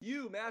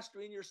you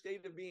mastering your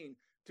state of being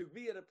to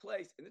be at a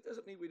place. And it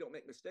doesn't mean we don't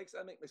make mistakes.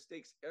 I make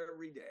mistakes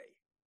every day.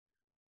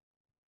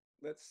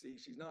 Let's see.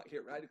 She's not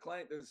here, right? A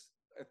client does,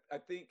 I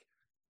think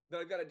that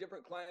I've got a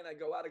different client. I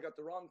go out, I got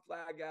the wrong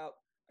flag out.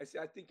 I say,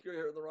 I think you're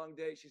here on the wrong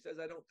day. She says,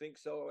 I don't think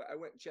so. I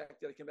went and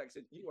checked it. I came back and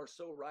said, you are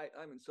so right.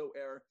 I'm in so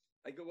error.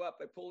 I go up,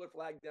 I pull her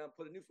flag down,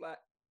 put a new flag,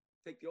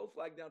 take the old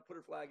flag down, put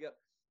her flag up.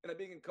 And I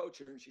begin to coach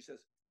her. And she says,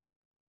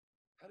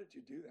 how did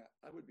you do that?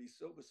 I would be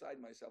so beside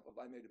myself if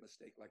I made a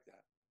mistake like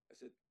that. I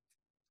said,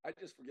 I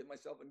just forgive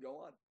myself and go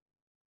on.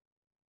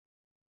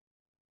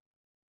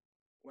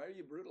 Why are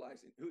you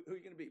brutalizing? Who are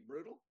you going to be?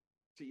 Brutal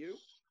to you?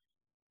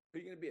 Who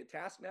are you going to be? A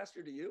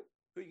taskmaster to you?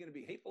 Who are you going to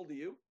be? Hateful to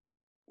you?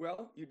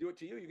 Well, you do it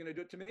to you, you're going to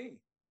do it to me.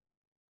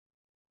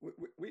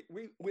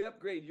 We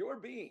upgrade your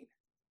being.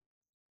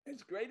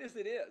 As great as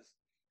it is,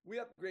 we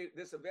upgrade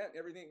this event and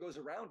everything that goes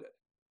around it.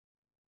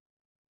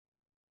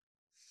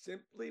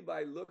 Simply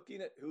by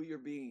looking at who you're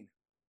being.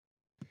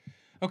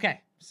 Okay,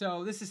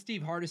 so this is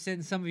Steve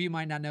Hardison. Some of you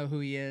might not know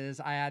who he is.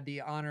 I had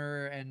the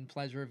honor and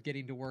pleasure of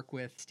getting to work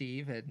with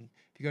Steve. And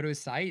if you go to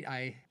his site,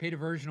 I paid a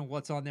version of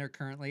what's on there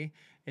currently.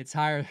 It's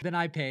higher than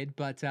I paid,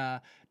 but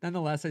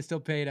nonetheless, I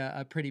still paid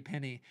a pretty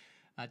penny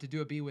to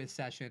do a Be With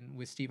session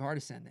with Steve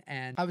Hardison.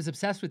 And I was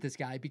obsessed with this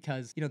guy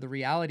because, the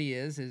reality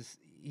is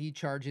he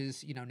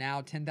charges,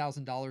 now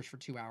 $10,000 for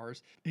 2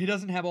 hours. He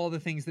doesn't have all the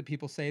things that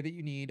people say that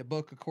you need, a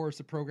book, a course,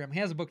 a program. He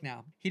has a book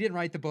now. He didn't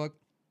write the book.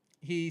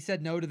 He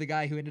said no to the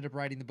guy who ended up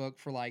writing the book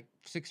for like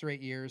 6 or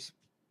 8 years.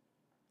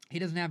 He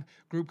doesn't have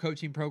group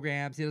coaching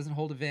programs. He doesn't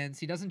hold events.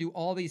 He doesn't do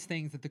all these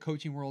things that the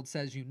coaching world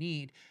says you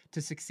need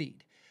to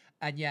succeed.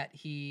 And yet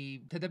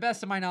he, to the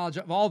best of my knowledge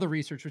of all the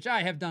research, which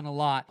I have done a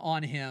lot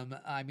on him,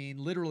 I mean,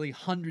 literally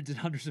hundreds and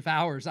hundreds of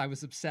hours, I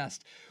was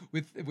obsessed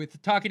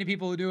with talking to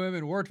people who knew him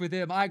and worked with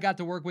him. I got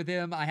to work with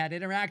him. I had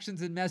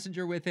interactions in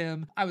Messenger with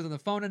him. I was on the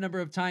phone a number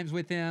of times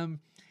with him.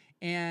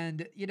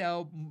 And,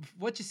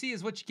 what you see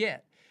is what you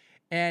get.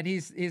 And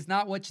he's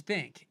not what you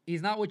think.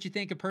 He's not what you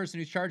think a person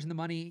who's charging the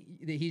money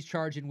that he's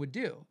charging would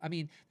do. I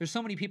mean, there's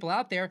so many people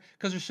out there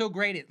because they're so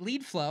great at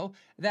lead flow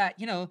that,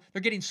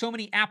 they're getting so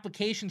many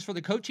applications for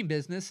the coaching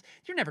business.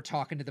 You're never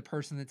talking to the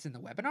person that's in the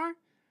webinar,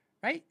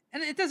 right?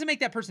 And it doesn't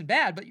make that person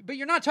bad, but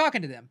you're not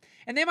talking to them.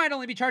 And they might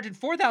only be charging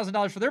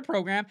 $4,000 for their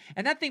program,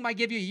 and that thing might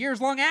give you a year's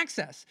long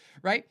access,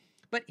 right?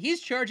 But he's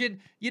charging,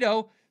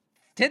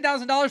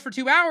 $10,000 for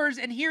 2 hours,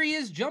 and here he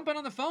is jumping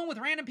on the phone with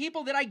random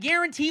people that I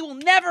guarantee will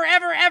never,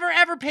 ever, ever,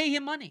 ever pay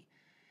him money.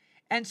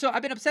 And so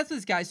I've been obsessed with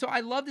this guy. So I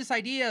love this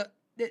idea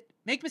that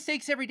make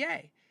mistakes every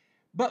day.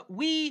 But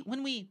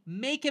when we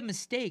make a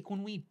mistake,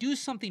 when we do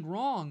something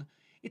wrong,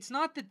 it's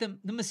not that the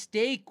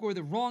mistake or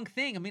the wrong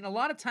thing. I mean, a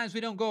lot of times we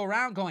don't go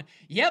around going,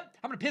 yep,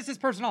 I'm going to piss this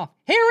person off.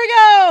 Here we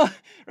go,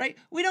 right?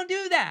 We don't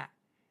do that.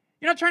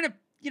 You're not trying to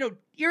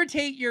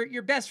irritate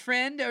your best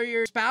friend or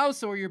your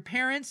spouse or your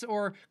parents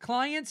or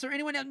clients or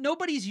anyone else.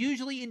 Nobody's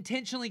usually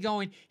intentionally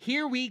going,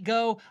 here we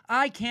go.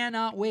 I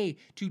cannot wait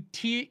to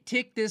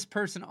tick this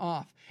person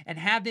off and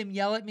have them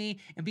yell at me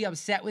and be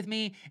upset with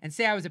me and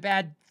say I was a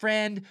bad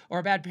friend or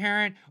a bad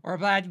parent or a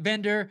bad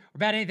vendor or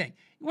bad anything.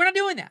 We're not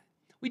doing that.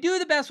 We do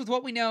the best with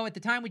what we know at the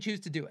time we choose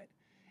to do it.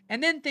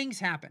 And then things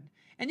happen.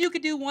 And you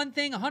could do one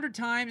thing 100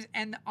 times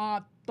and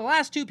the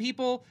last 2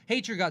 people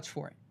hate your guts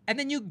for it. And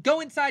then you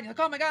go inside and you're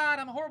like, oh my God,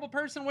 I'm a horrible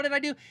person. What did I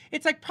do?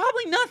 It's like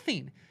probably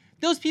nothing.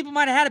 Those people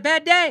might have had a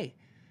bad day,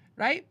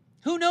 right?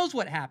 Who knows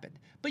what happened?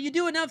 But you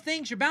do enough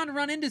things, you're bound to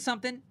run into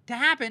something to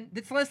happen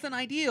that's less than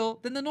ideal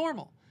than the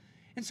normal.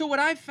 And so what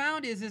I've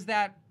found is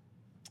that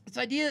this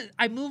idea,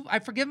 I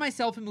forgive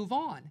myself and move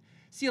on.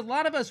 See, a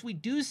lot of us, we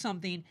do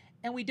something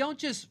and we don't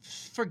just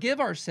forgive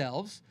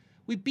ourselves.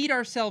 We beat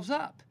ourselves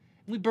up.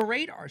 We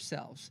berate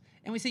ourselves.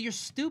 And we say, you're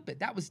stupid.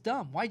 That was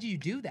dumb. Why did you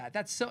do that?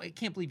 I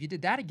can't believe you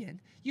did that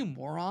again. You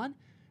moron,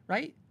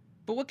 right?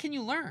 But what can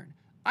you learn?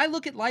 I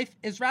look at life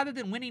as rather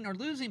than winning or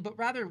losing, but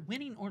rather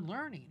winning or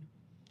learning.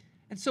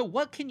 And so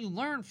what can you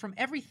learn from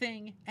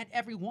everything and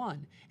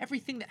everyone?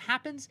 Everything that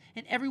happens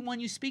and everyone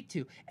you speak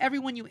to,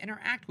 everyone you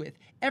interact with,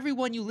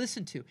 everyone you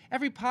listen to,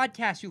 every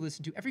podcast you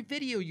listen to, every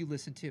video you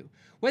listen to.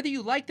 Whether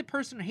you like the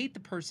person or hate the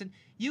person,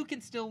 you can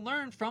still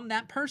learn from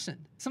that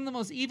person. Some of the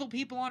most evil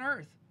people on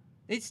earth,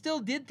 they still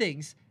did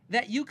things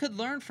that you could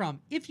learn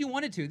from if you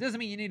wanted to. It doesn't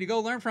mean you need to go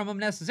learn from them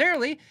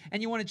necessarily,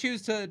 and you want to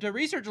choose to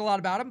research a lot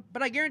about them,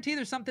 but I guarantee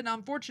there's something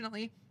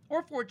unfortunately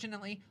or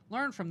fortunately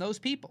learn from those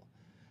people,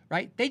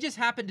 right? They just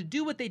happen to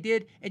do what they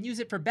did and use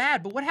it for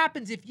bad. But what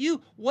happens if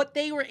what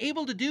they were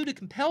able to do to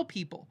compel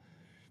people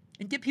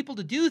and get people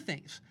to do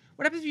things?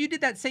 What happens if you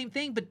did that same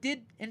thing but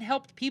did and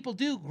helped people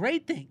do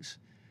great things?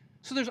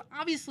 So there's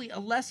obviously a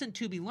lesson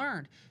to be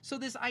learned. So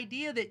this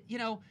idea that,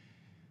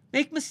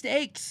 make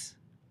mistakes,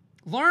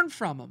 learn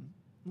from them,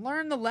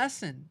 learn the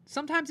lesson.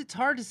 Sometimes it's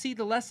hard to see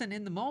the lesson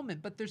in the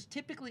moment, but there's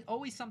typically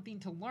always something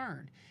to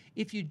learn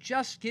if you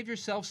just give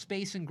yourself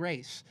space and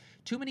grace.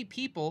 Too many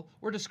people,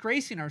 we're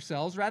disgracing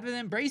ourselves rather than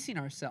embracing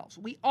ourselves.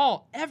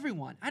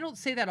 Everyone, I don't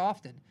say that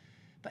often,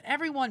 but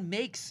everyone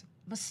makes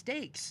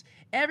mistakes.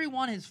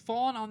 Everyone has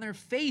fallen on their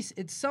face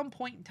at some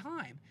point in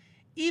time.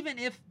 even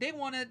if they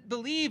want to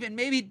believe and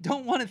maybe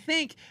don't want to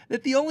think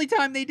that the only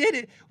time they did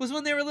it was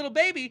when they were a little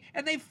baby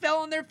and they fell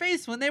on their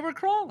face when they were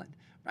crawling,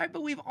 right?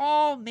 But we've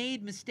all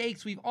made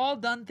mistakes. We've all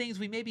done things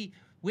we maybe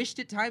wished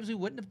at times we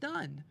wouldn't have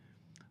done.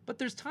 But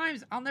there's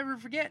times I'll never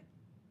forget.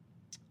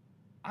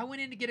 I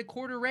went in to get a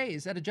quarter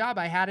raise at a job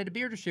I had at a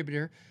beer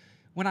distributor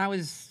when I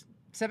was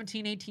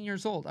 17, 18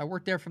 years old. I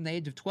worked there from the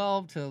age of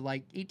 12 to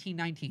like 18,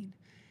 19.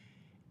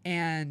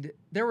 And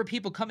there were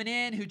people coming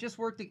in who just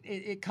worked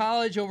at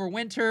college over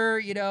winter,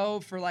 you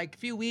know, for like a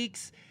few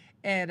weeks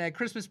and a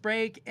Christmas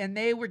break. And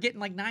they were getting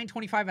like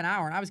 $9.25 an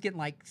hour. And I was getting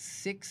like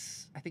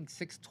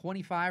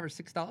 $6.25 or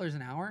 $6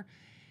 an hour.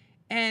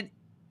 And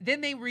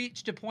then they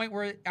reached a point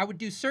where I would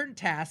do certain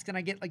tasks and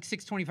I get like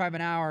 $6.25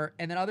 an hour.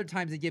 And then other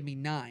times they give me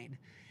 $9.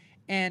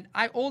 And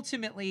I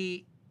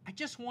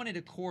just wanted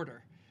a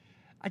quarter.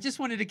 I just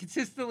wanted to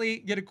consistently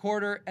get a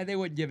quarter and they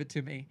wouldn't give it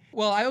to me.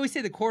 Well, I always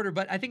say the quarter,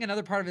 but I think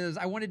another part of it is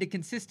I wanted to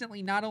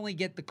consistently not only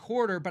get the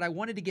quarter, but I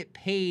wanted to get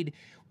paid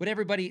what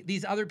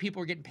these other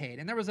people were getting paid.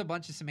 And there was a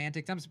bunch of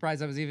semantics. I'm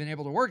surprised I was even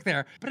able to work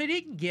there, but I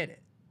didn't get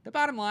it. The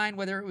bottom line,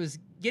 whether it was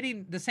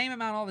getting the same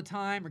amount all the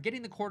time or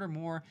getting the quarter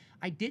more,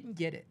 I didn't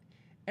get it.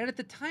 And at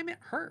the time it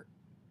hurt.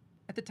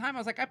 At the time, I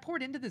was like, I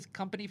poured into this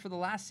company for the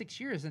last 6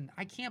 years, and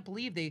I can't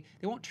believe they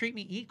won't treat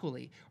me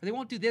equally, or they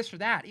won't do this or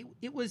that.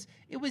 It was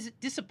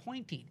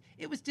disappointing.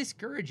 It was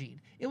discouraging.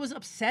 It was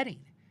upsetting.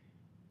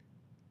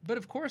 But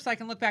of course, I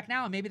can look back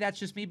now, and maybe that's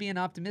just me being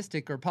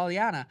optimistic or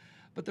Pollyanna.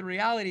 But the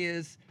reality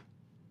is,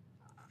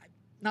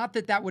 not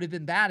that would have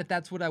been bad if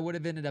that's what I would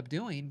have ended up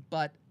doing,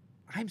 but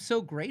I'm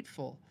so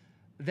grateful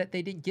that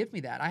they didn't give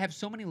me that. I have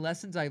so many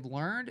lessons I've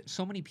learned,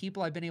 so many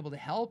people I've been able to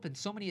help, and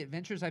so many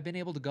adventures I've been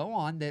able to go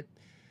on that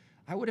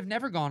I would have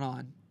never gone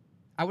on.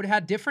 I would have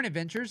had different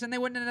adventures, and they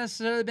wouldn't have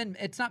necessarily been,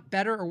 it's not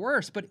better or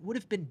worse, but it would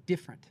have been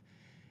different.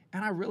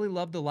 And I really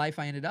loved the life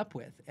I ended up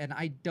with. And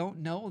I don't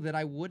know that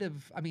I would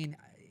have, I mean,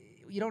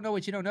 you don't know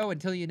what you don't know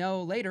until you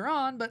know later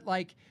on, but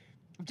like,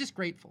 I'm just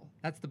grateful.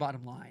 That's the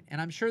bottom line. And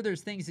I'm sure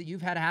there's things that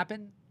you've had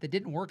happen that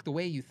didn't work the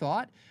way you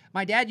thought.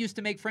 My dad used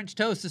to make French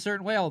toast a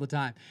certain way all the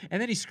time. And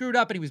then he screwed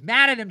up and he was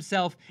mad at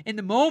himself in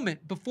the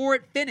moment before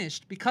it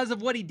finished because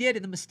of what he did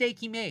and the mistake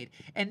he made.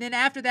 And then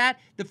after that,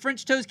 the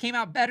French toast came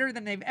out better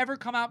than they've ever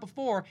come out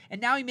before. And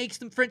now he makes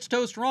the French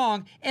toast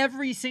wrong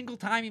every single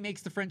time he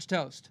makes the French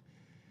toast.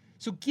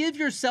 So give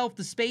yourself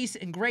the space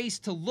and grace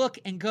to look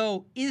and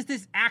go, is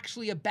this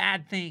actually a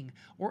bad thing?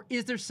 Or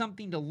is there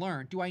something to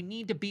learn? Do I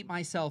need to beat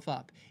myself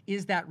up?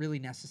 Is that really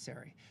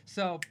necessary?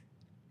 So,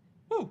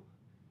 whew.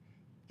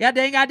 God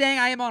dang,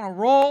 I am on a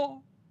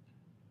roll.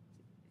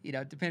 You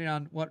know, depending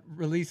on what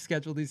release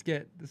schedule these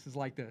get, this is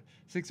like the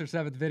 6th or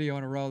 7th video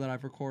in a row that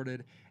I've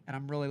recorded, and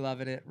I'm really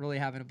loving it, really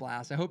having a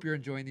blast. I hope you're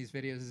enjoying these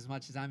videos as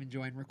much as I'm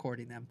enjoying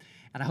recording them,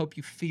 and I hope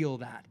you feel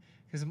that.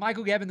 Because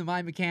Michael Gebben, the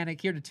Mind Mechanic,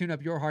 here to tune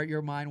up your heart,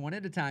 your mind, one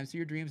at a time so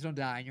your dreams don't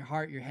die, and your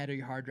heart, your head, or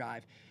your hard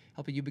drive,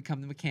 helping you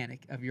become the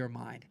mechanic of your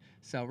mind.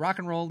 So rock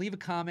and roll, leave a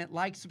comment,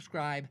 like,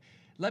 subscribe.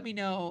 Let me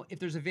know if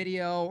there's a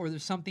video or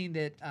there's something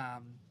that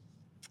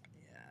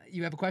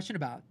you have a question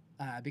about,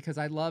 because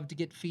I love to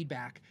get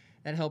feedback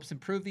that helps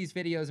improve these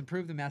videos,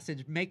 improve the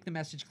message, make the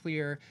message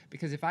clear,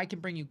 because if I can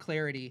bring you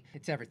clarity,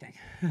 it's everything.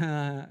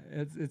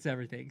 It's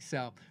everything.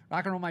 So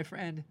rock and roll, my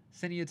friend.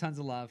 Sending you tons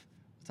of love.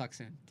 We'll talk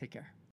soon. Take care.